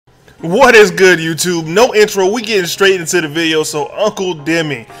What is good, YouTube? No intro, we getting straight into the video. So Uncle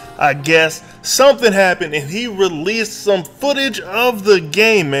Demi, I guess something happened and he released some footage of the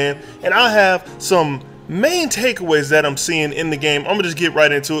game, man. And I have some main takeaways that I'm seeing in the game. I'm gonna just get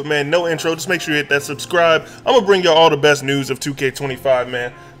right into it, man. No intro, just make sure you hit that subscribe. I'm gonna bring you all the best news of 2K25,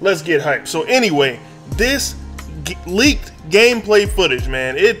 man. Let's get hyped. So anyway, this leaked gameplay footage,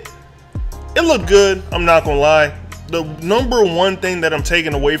 man, it looked good, I'm not gonna lie. The number one thing that I'm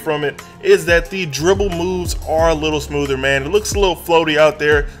taking away from it is that the dribble moves are a little smoother, man. It looks a little floaty out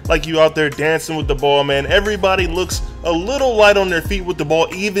there, like you out there dancing with the ball, man. Everybody looks a little light on their feet with the ball,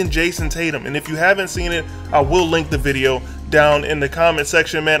 even Jason Tatum. And if you haven't seen it, I will link the video down in the comment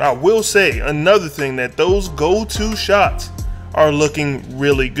section, man. I will say another thing, that those go-to shots are looking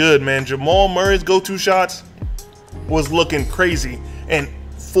really good, man. Jamal Murray's go-to shots was looking crazy. And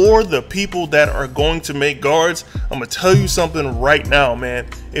for the people that are going to make guards, I'm gonna tell you something right now, man.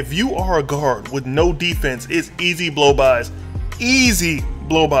 If you are a guard with no defense, it's easy blow-bys. Easy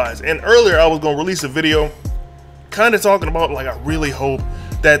blow-bys. And earlier I was gonna release a video kind of talking about, like, I really hope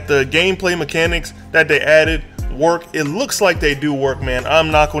that the gameplay mechanics that they added work. It looks like they do work, man.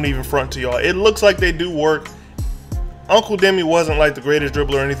 I'm not gonna even front to y'all. It looks like they do work. Uncle Demi wasn't like the greatest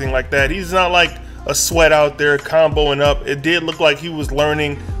dribbler or anything like that. He's not like a sweat out there comboing up. It did look like he was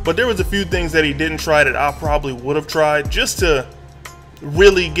learning, but there was a few things that he didn't try that I probably would have tried just to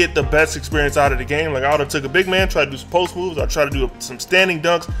really get the best experience out of the game. Like, I would have took a big man, tried to do some post moves, I tried to do some standing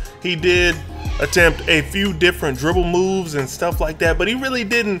dunks. He did attempt a few different dribble moves and stuff like that, but he really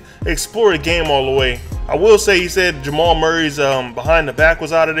didn't explore the game all the way. I will say, he said Jamal Murray's behind the back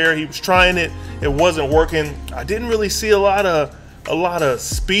was out of there. He was trying it, it wasn't working. I didn't really see a lot of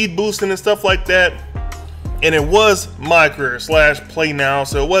speed boosting and stuff like that, and it was my career / play now,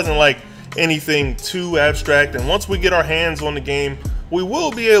 so it wasn't like anything too abstract. And once we get our hands on the game, we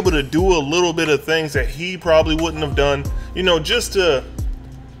will be able to do a little bit of things that he probably wouldn't have done, you know, just to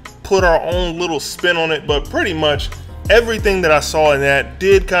put our own little spin on it. But pretty much everything that I saw in that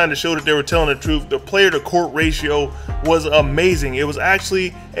did kind of show that they were telling the truth. The player to court ratio was amazing. It was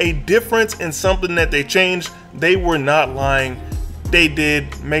actually a difference in something that they changed. They were not lying. They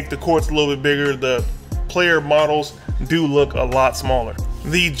did make the courts a little bit bigger. The player models do look a lot smaller.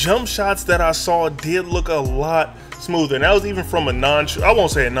 The jump shots that I saw did look a lot smoother, and that was even from a I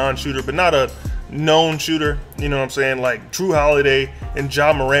won't say a non-shooter, but not a known shooter, you know what I'm saying? Like Drew Holiday and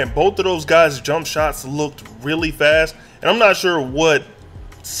Ja Morant, both of those guys' jump shots looked really fast, and I'm not sure what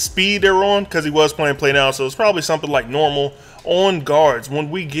speed they're on because he was playing play now, so it's probably something like normal on guards. When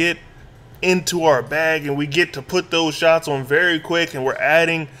we get into our bag and we get to put those shots on very quick, and we're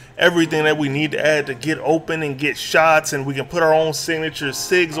adding everything that we need to add to get open and get shots, and we can put our own signature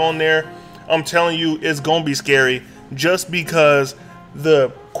sigs on there, I'm telling you, it's gonna be scary, just because the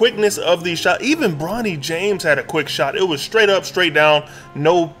quickness of these shots. Even Bronny James had a quick shot. It was straight up, straight down,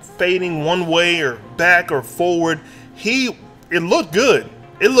 no fading one way or back or forward. It looked good.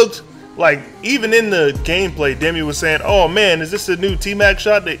 It looked like, even in the gameplay, Demi was saying, oh man, is this a new T-Mac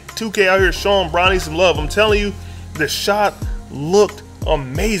shot? That 2K out here showing Bronny some love. I'm telling you, the shot looked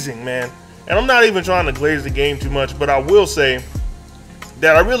amazing, man. And I'm not even trying to glaze the game too much, but I will say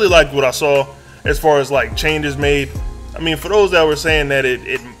that I really liked what I saw as far as like changes made. I mean, for those that were saying that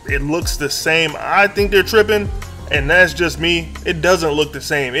it looks the same, I think they're tripping, and that's just me. It doesn't look the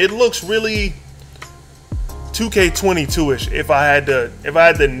same. It looks really 2K22-ish. If I had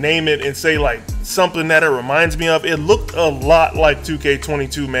to name it and say like something that it reminds me of, it looked a lot like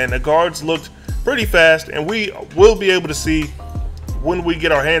 2K22, man. The guards looked pretty fast, and we will be able to see when we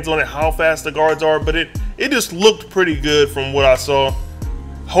get our hands on it how fast the guards are, but it just looked pretty good from what I saw.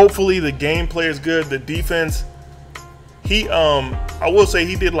 Hopefully the gameplay is good. The defense, I will say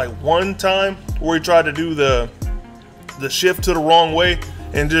he did like one time where he tried to do the shift to the wrong way,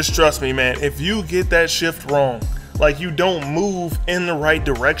 and just trust me, man, if you get that shift wrong, like you don't move in the right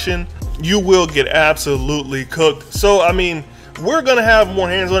direction, you will get absolutely cooked. So I mean, we're gonna have more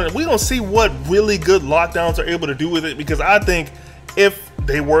hands on it. We're gonna see what really good lockdowns are able to do with it, because I think if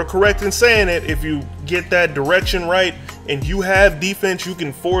they were correct in saying it, if you get that direction right and you have defense, you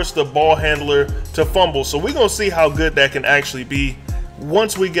can force the ball handler to fumble. So we're gonna see how good that can actually be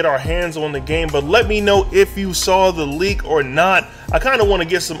once we get our hands on the game. But let me know if you saw the leak or not. I kind of want to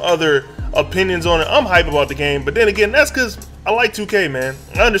get some other opinions on it. I'm hype about the game, but then again, that's because I like 2K, man.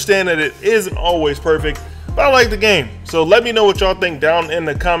 I understand that it isn't always perfect, but I like the game. So let me know what y'all think down in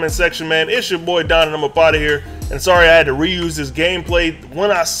the comment section, man. It's your boy Don, and I'm up out of here. And sorry I had to reuse this gameplay.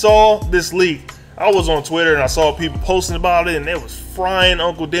 When I saw this leak, I was on Twitter and I saw people posting about it, and they was frying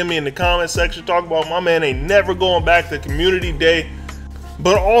Uncle Demi in the comment section, talking about my man ain't never going back to community day.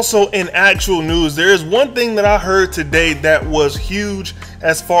 But also in actual news, there is one thing that I heard today that was huge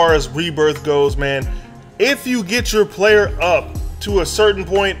as far as rebirth goes, man. If you get your player up to a certain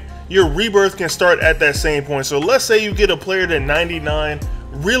point, your rebirth can start at that same point. So let's say you get a player to 99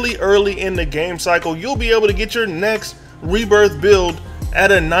 really early in the game cycle, you'll be able to get your next rebirth build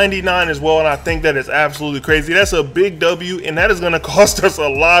at a 99 as well. And I think that is absolutely crazy. That's a big W, and that is going to cost us a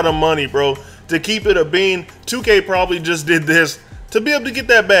lot of money, bro, to keep it a bean. 2K probably just did this to be able to get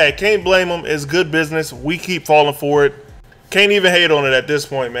that bag. Can't blame them. It's good business. We keep falling for it. Can't even hate on it at this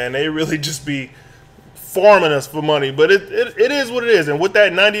point, man. They really just be farming us for money, but it is what it is. And with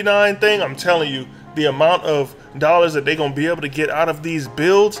that 99 thing, I'm telling you, the amount of dollars that they're going to be able to get out of these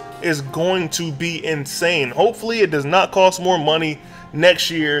builds is going to be insane. Hopefully it does not cost more money next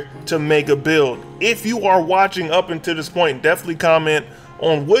year to make a build. If you are watching up until this point, definitely comment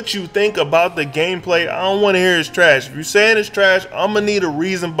on what you think about the gameplay. I don't want to hear it's trash. If you're saying it's trash, I'm gonna need a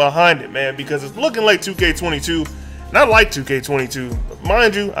reason behind it, man, because it's looking like 2K22. And I like 2K22.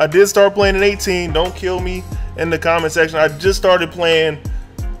 Mind you, I did start playing in 18. Don't kill me in the comment section. I just started playing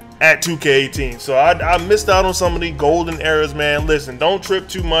at 2K18. So I missed out on some of the golden eras, man. Listen, don't trip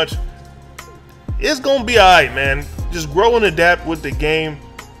too much. It's going to be all right, man. Just grow and adapt with the game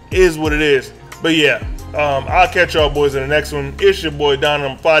is what it is. But yeah, I'll catch y'all boys in the next one. It's your boy Don,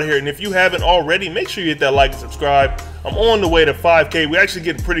 and I'm out here. And if you haven't already, make sure you hit that like and subscribe. I'm on the way to 5K. We actually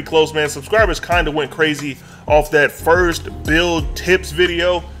getting pretty close, man. Subscribers kind of went crazy off that first build tips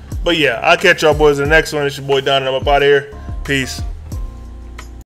video. But yeah, I'll catch y'all boys in the next one. It's your boy Don, and I'm up out of here. Peace.